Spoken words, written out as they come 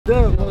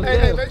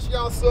Hey, make sure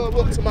y'all sub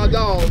up to my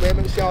dog, man.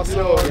 Make sure y'all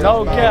sub.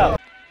 No cap.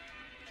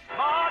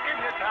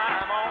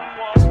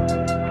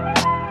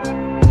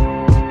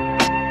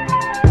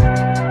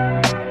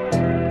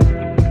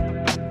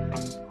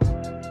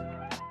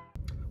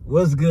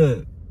 What's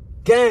good?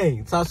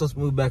 Gang,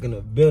 TySoSmoove back in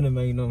the building,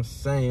 man. You know what I'm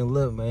saying?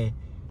 Look, man,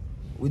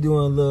 we doing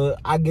a little,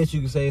 I guess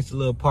you could say it's a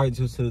little part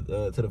two to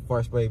the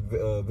fart spray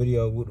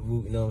video.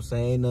 You know what I'm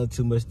saying? Ain't nothing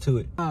too much to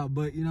it.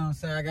 But you know what I'm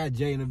saying? I got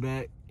Jay in the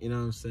back. You know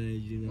what I'm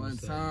saying? You know what I'm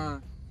saying? One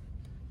time.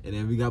 And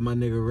then we got my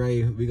nigga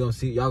Ray. We gonna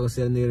see, y'all gonna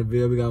see that nigga in the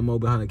video. We got Mo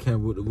behind the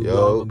camera with the whoop.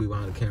 Y'all gonna be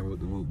behind the camera with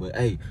the whoop. But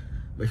hey,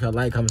 make sure y'all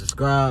like, comment,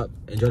 subscribe,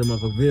 enjoy the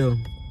motherfucking video.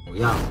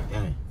 We out,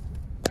 gang.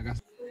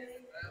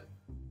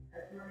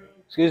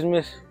 Excuse me,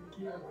 miss.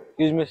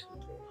 Excuse me, miss.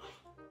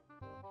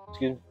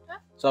 Excuse me.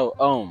 So,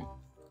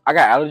 I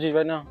got allergies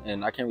right now,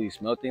 and I can't really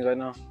smell things right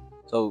now.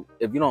 So,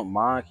 if you don't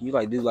mind, can you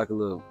like do like a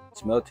little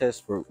smell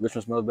test for which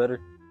one smells better?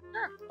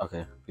 Sure.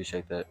 Okay,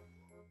 appreciate that.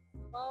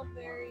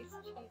 Mulberries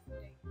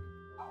cheesesteak.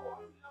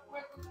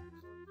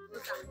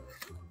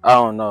 I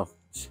don't know.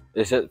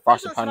 It said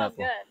frosted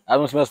pineapple. That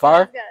one smells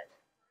fire? Good.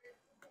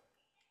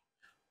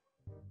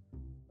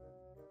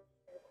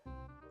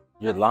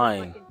 You're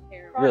lying.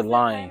 You're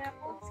lying.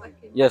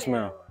 Yes,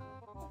 ma'am.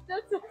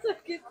 That smells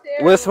fucking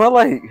terrible. What it smell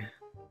like?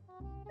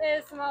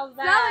 It smells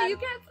bad. No, you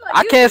can't smell.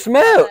 I can't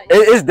smell.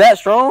 Is that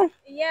strong?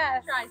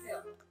 Yes. Try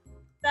to.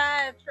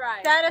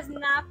 That is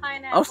not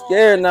pineapple. I'm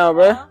scared now,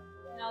 bro.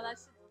 No,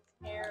 that's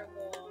terrible.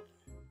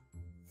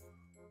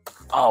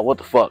 Oh, what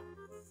the fuck?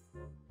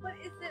 What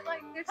is it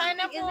like? There's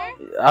pineapple in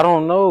there? I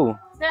don't know.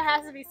 There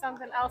has to be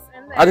something else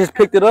in there. I just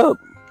picked it up.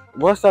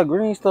 What's that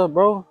green stuff,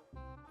 bro?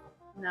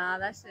 Nah,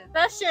 that shit.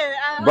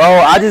 Bro,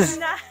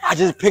 I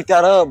just picked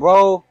that up,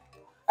 bro.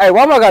 Hey,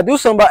 why am I gotta do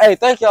something about? Hey,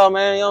 thank y'all,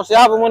 man. You know what I'm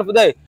saying? Have a wonderful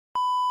day.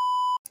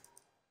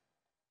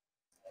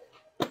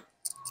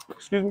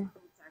 Excuse me.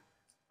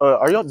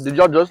 Did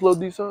y'all just load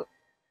these up?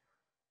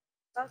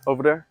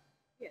 Over there?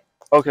 Yeah.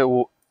 Okay,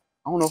 well,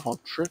 I don't know if I'm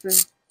tripping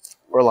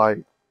or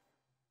like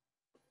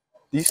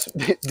these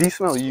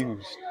smell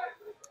used.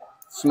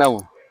 Smell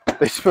them.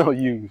 They smell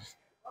used.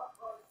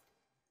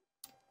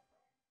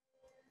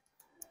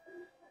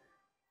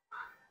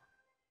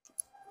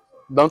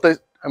 Don't they?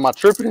 Am I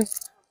tripping?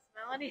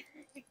 Smell anything?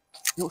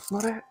 You don't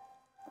smell that?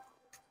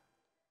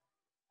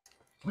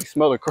 We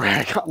smell the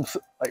crack. I'm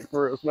like,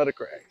 for real, smell the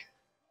crack.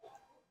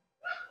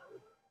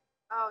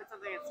 Oh, it's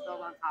something that's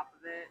spilled on top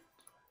of it.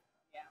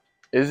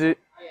 Yeah. Is it?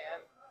 Yeah.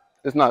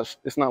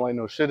 It's not like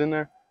no shit in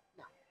there?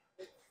 No.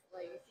 It's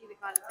like you see the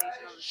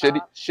condensation on the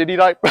top.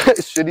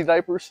 Shitty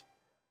diapers?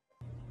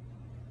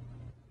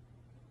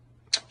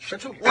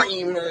 Shut your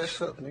lame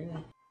ass up,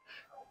 nigga.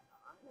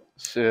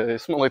 Shit,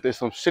 it smells like there's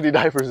some shitty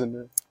diapers in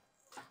there.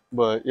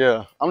 But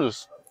yeah, I'm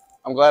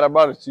glad I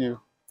brought it to you.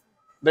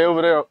 They're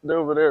over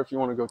there if you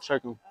want to go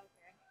check them. Okay.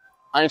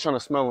 I ain't trying to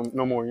smell them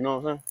no more, you know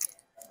what I'm saying?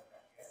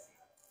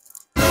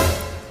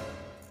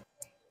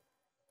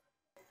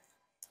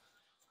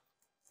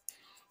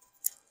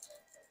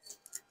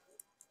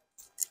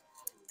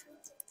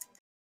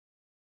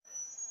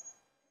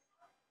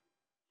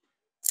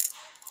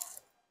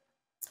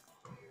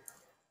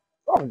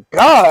 Oh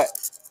God!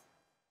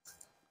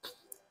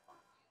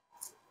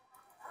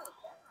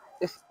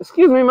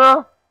 Excuse me,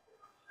 ma'am.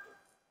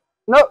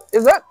 No,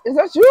 is that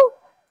you?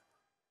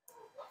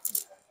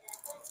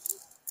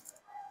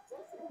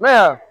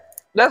 Ma'am,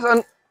 I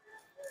think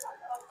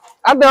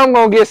I'm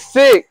gonna get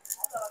sick.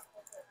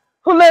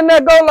 Who letting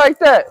that go like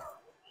that?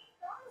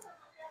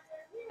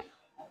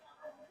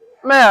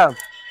 Ma'am.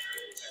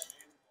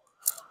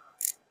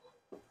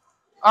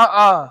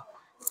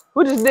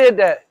 Who just did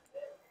that?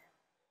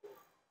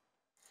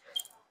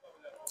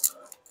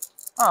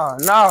 Oh,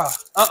 nah.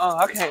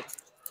 I can't.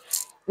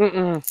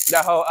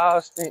 That whole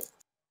aisle stink.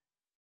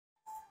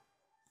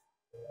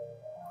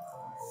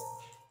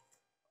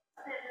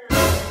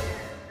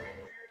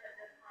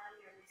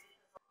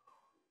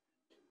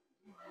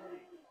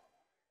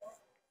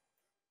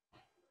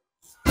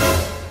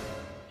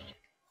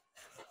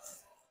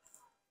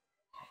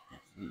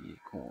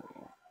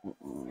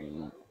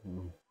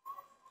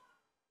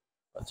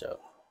 Watch out.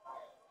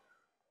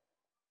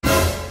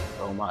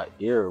 Oh, my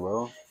ear,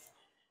 bro.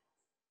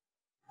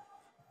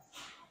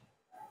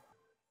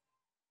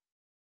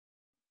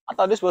 I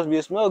thought this supposed to be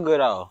a smell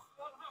good out.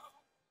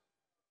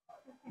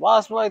 Why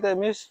it smell like that,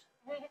 miss?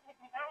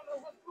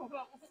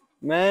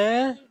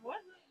 Man.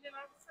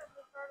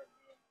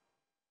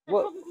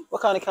 What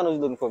kind of candles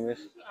you looking for, miss?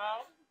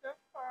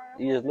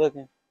 You just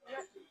looking?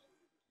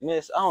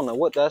 Miss, I don't know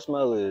what that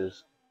smell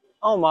is.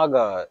 Oh my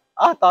God.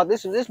 I thought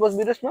this supposed to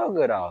be the smell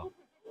good out.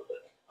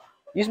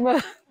 You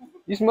smell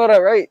that,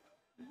 right?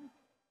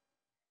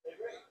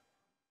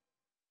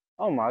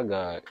 Oh my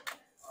God.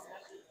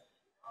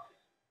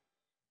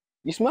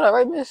 You smell that,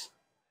 right, miss?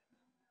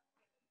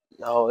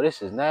 Yo,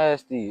 this is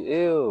nasty.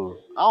 Ew.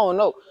 I don't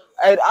know.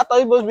 Hey, I thought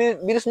you supposed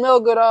to be the smell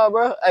good out,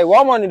 bro. Hey,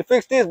 Walmart need to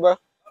fix this, bro.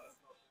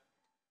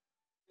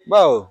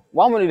 Bro,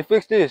 Walmart need to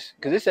fix this.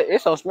 Cause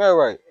it don't smell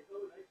right.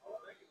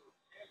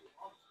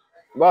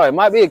 Bro, it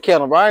might be a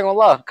candle, bro. I ain't gonna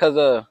lie, cause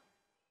the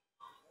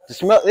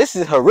smell. This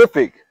is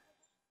horrific.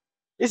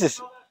 This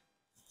is.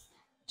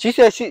 She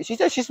said she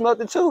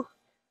smelled it too,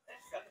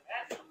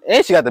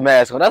 and she got the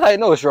mask on. That's how you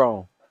know it's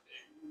wrong.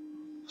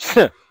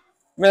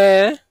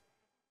 Man,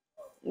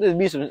 this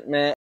be some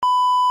man.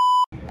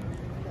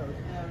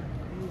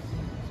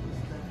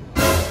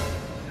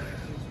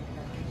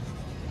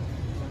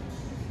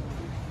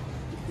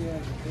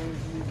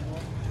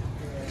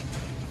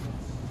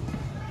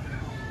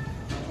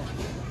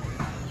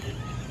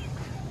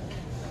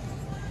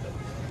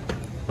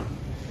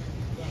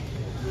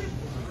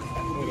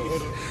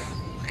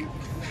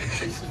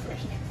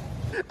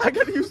 I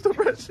gotta use the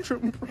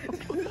restroom, bro.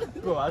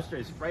 Bro, I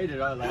straight sprayed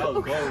it. I was like, I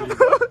was going.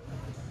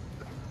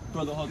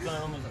 Bro, the whole time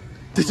I was like,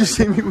 Did you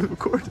see me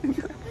recording?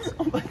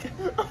 I'm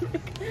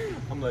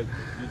like,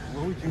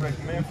 what would you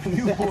recommend for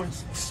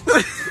newborns?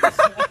 Bro,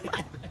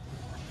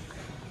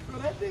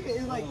 that nigga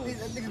is like,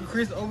 that nigga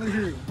Chris over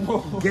here,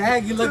 bro,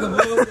 gagging like a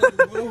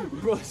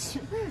motherfucker, bro. It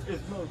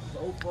smells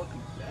so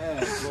fucking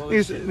bad, bro.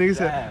 Nigga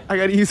said, I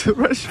gotta use the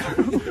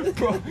restroom.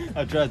 Bro,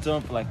 I tried to tell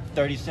him for like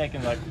 30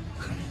 seconds, like,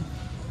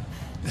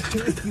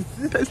 get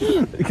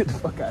the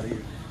fuck out of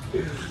here.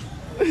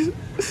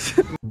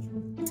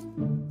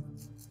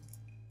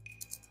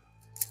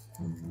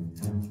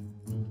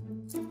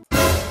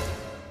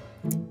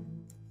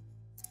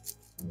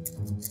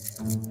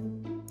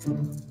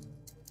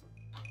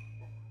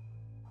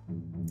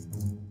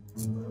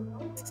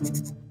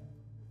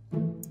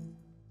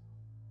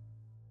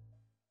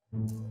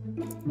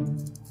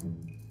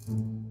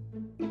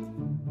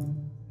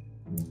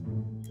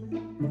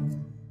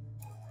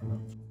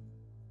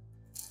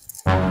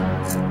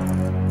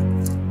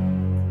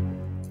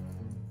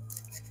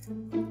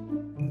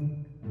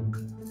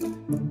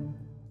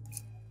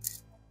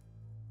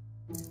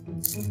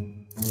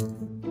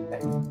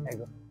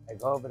 Hey,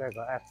 go over there,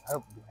 go ask for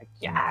help. Be like,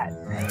 yeah.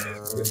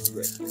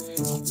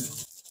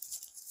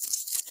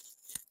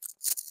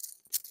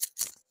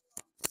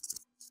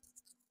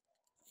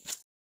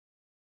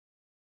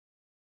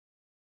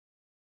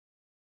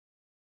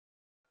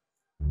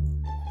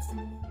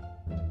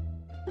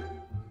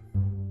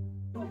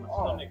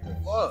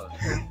 Fuck.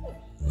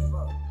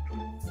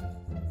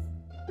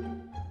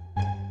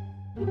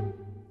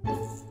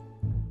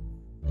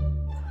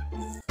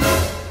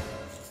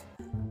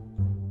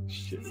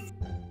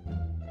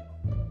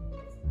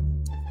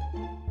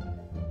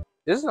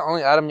 This is the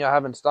only item y'all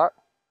have in stock.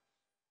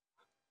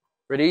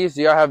 For these,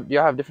 do y'all have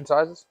different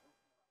sizes?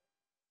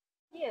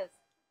 Yes.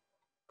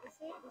 You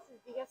see, this is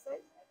bigger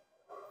size.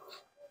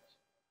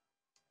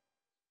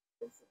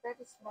 That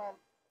is small.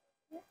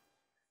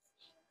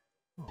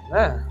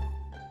 Man.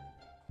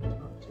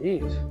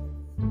 Jeez.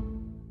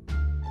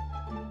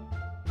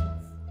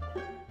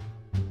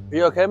 Are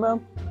you okay,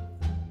 ma'am?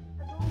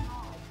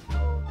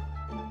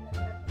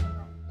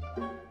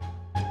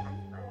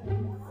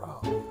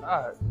 Oh,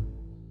 God.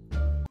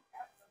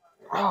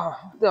 Oh, I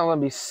think I'm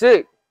gonna be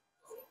sick.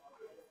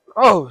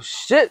 Oh,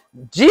 shit.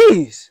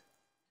 Jeez.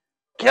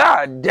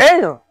 God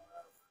damn.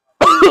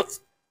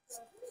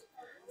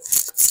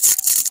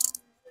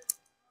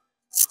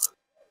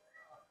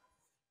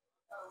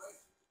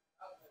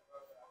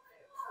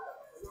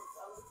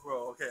 Bro,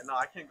 okay, no,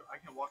 I can't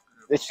walk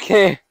through That you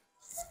can.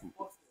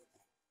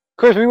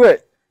 Chris, we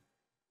wet.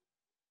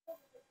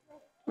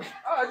 Oh,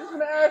 I just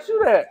gonna ask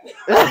you that.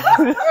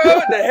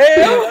 What the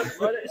hell?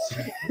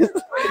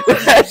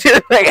 That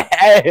shit like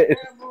ass.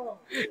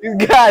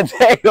 God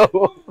damn.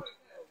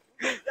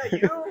 that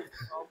you?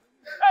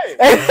 Hey,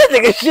 that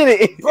nigga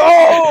shitty.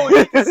 Bro,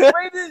 you can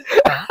spray this?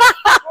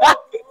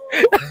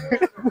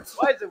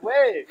 Why is it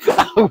wet? I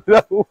don't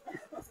know.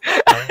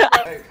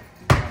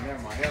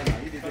 Never mind, hell no,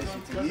 you did that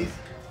shit too easy.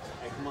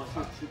 Hey, come on,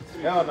 shoot.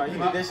 Hell no, you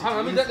did that shit too easy.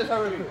 Let me get this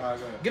out real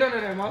quick. Get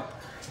under there, Mom.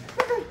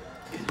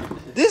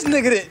 This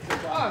nigga did.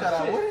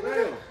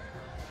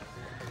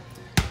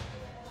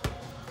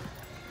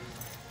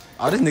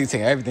 Oh, this nigga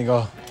taking everything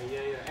off.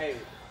 Hey,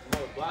 no,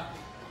 block.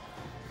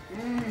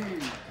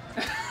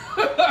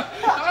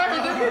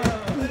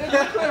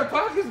 Clear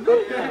pockets,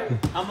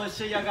 bitch. How much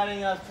shit y'all got in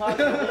y'all's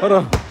pocket? Hold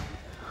on.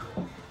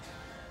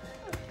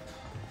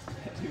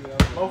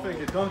 Motherfucker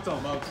get dunked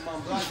on, bro. Come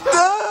on, block.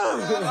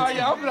 Oh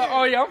yeah,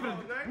 I'm gonna.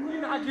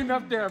 You're not getting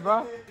up there,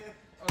 bro.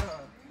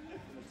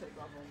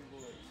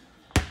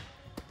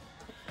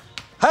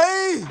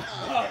 Hey!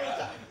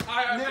 I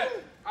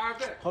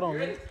bet. Hold on,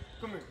 man.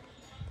 Come here.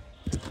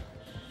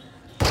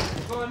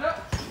 Going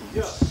up?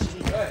 Yeah.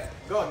 Hey,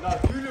 go. No,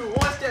 you do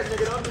one step,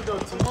 nigga. The other go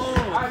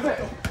tomorrow. I bet.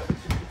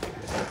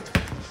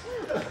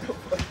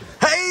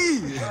 Hey!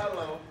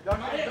 Hello. Y'all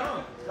not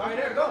done. Right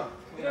there, go.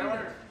 Get under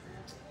there.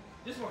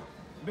 This one.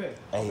 Bet.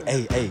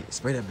 Hey,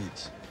 spray that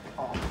bitch.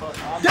 Oh, fuck.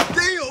 God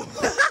damn!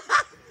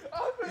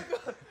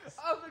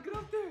 I'm gonna get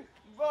up there.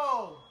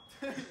 Bro.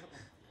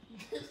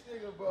 This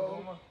nigga,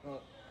 bro.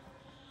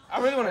 I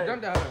really want to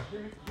jump down there.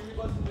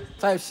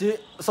 Type shit.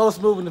 So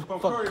smooth in the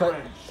fucking cut.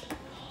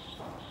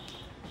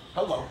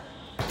 Hello.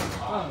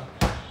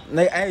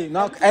 Hey,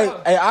 no, hey,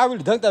 I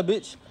really dunked that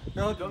bitch. I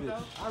really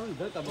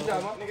dunked that bitch.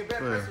 Nigga,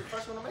 better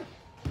first one to make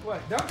it.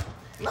 What? Dunk?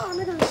 No,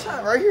 nigga, the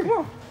shot right here. Come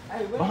on.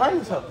 Hey, Behind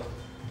yourself.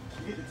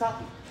 You get the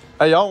top.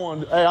 Hey, y'all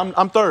want? Hey,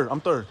 I'm third.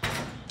 I'm third.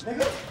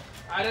 Nigga.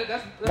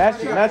 Match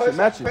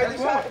it. Pay the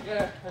shot.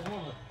 Yeah, that's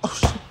one. Oh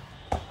shit.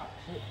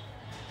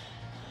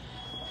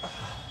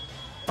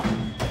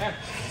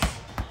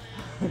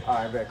 All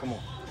right, bet. Come on.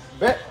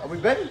 Bet. Are we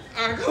betting?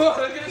 All right, come on.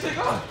 Let's get this shit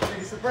going.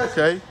 Nigga, suppress.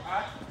 Okay.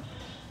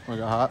 I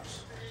got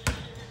hops.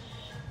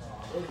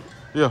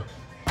 Yeah.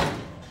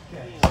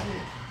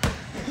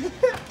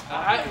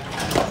 All right.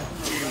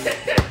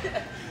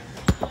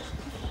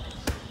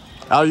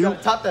 How you?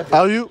 Top that bitch.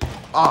 How you?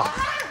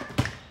 Ah.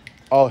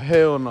 Oh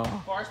hell no.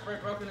 Far spray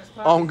broke in his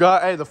pocket. Oh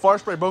God, hey, the fart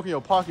spray broke in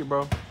your pocket,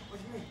 bro.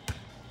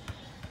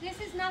 This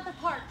is not the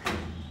park.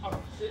 Oh,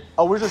 shit.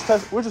 Oh, we're just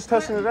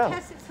testing it out.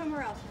 Test it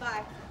somewhere else.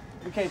 Bye.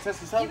 We can't test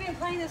this out. You've been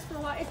playing this for a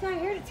while. It's not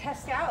here to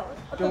test out.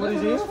 Then what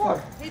is it used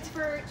for? It's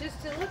for just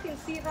to look and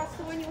see if that's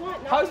the one you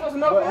want. How are you supposed to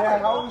know? But yeah,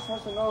 how are we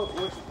supposed to know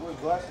which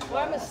glasses? Well,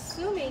 I'm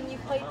assuming you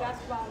played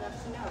basketball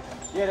enough to know.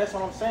 Yeah, that's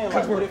what I'm saying.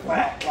 Like, what if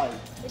like?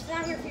 It's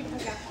not here for you to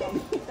play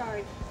basketball.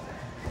 Sorry.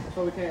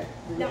 So we can't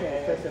No.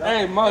 test it out.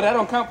 Hey, Mo, that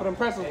don't count for them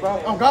pretzels,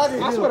 bro. Oh God,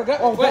 it I did. swear to God.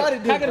 Oh Wait, God,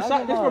 it can I did. get a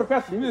shot just for the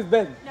pretzels? You just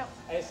betting. No.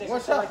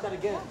 One shot like that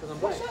again, because I'm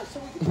black.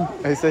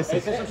 Hey, say. Some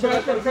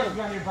shit for the pretzels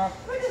down here, bro.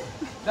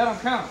 That don't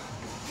count.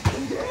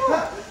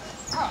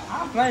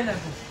 I'm playing that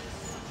bitch.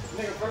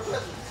 Nigga, first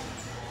question.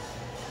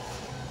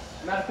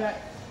 Matter of fact,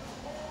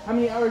 how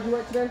many hours you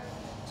work today?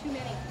 Too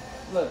many.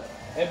 Look,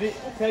 if it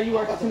say you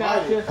work a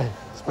 10-hour shift,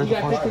 Spread you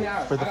the got force. 15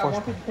 hours. Spread the I got force.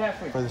 150 cash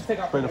for you. Just take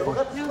off Spread the force.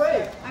 No,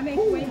 I make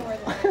way more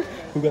than that.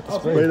 Who got the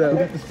spray? Spray that. Who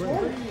got the spray? All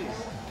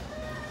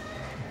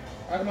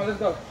right, come on, let's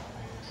go.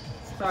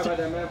 Sorry about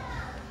that, man.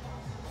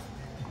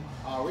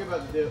 Oh, we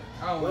about to do.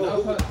 I don't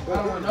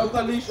want no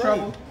police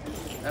trouble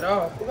at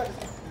all.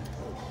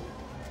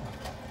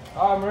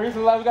 Oh, Marie's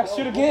alive. We got to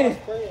shoot again.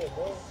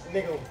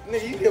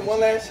 Nigga, you get one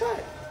last shot.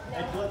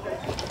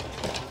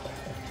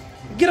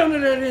 Get under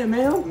there then,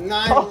 man. Nah,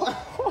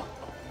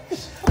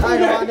 I ain't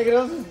gonna lie,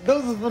 nigga.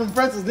 Those is for the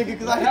pretzels, nigga,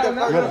 because I hit the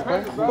Yeah,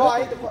 first one. Bro, I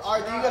hit the first. All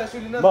right, then you gotta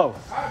shoot another. Mo. All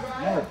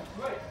right,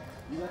 bro. Wait.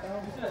 You got that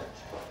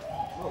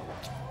home?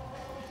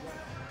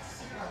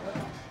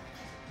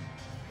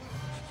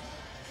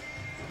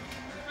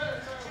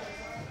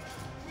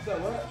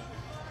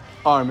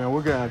 All right, man.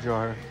 We're getting out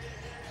y'all here.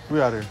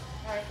 We out here.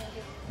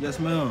 Yes,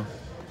 ma'am.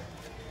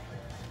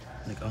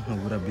 Like, I don't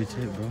know what that bitch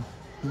hit, bro.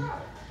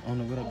 I don't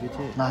know what that bitch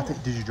hit. Nah, I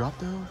think. Did you drop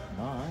that?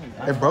 No,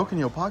 I It broke in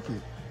your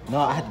pocket. No,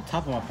 I had the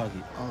top of my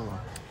pocket. Oh.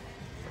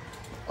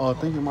 Oh, I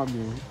think it might be.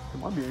 It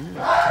might be in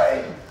here.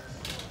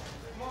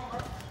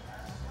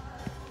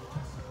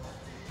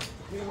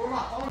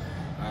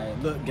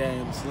 Alright, look,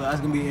 gang. So that's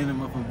gonna be the end of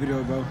my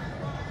video, bro.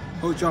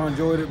 Hope y'all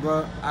enjoyed it,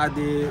 bro. I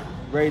did.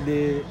 Ray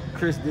did.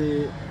 Chris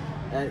did.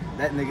 That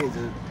nigga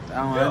just. I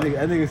don't know.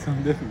 That nigga's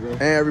something different, bro.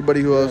 And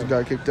everybody who else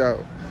got kicked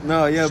out.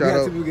 No, yeah, Shout we had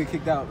out. two people get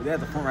kicked out. But they're at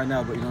the front right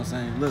now, but you know what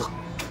I'm saying? Look.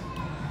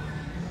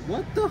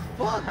 What the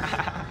fuck?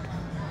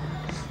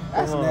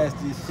 That's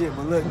nasty as shit.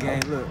 But look,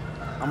 gang, look.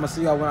 I'm gonna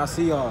see y'all when I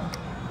see y'all.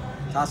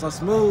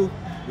 TySoSmoove,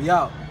 we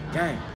out. Gang.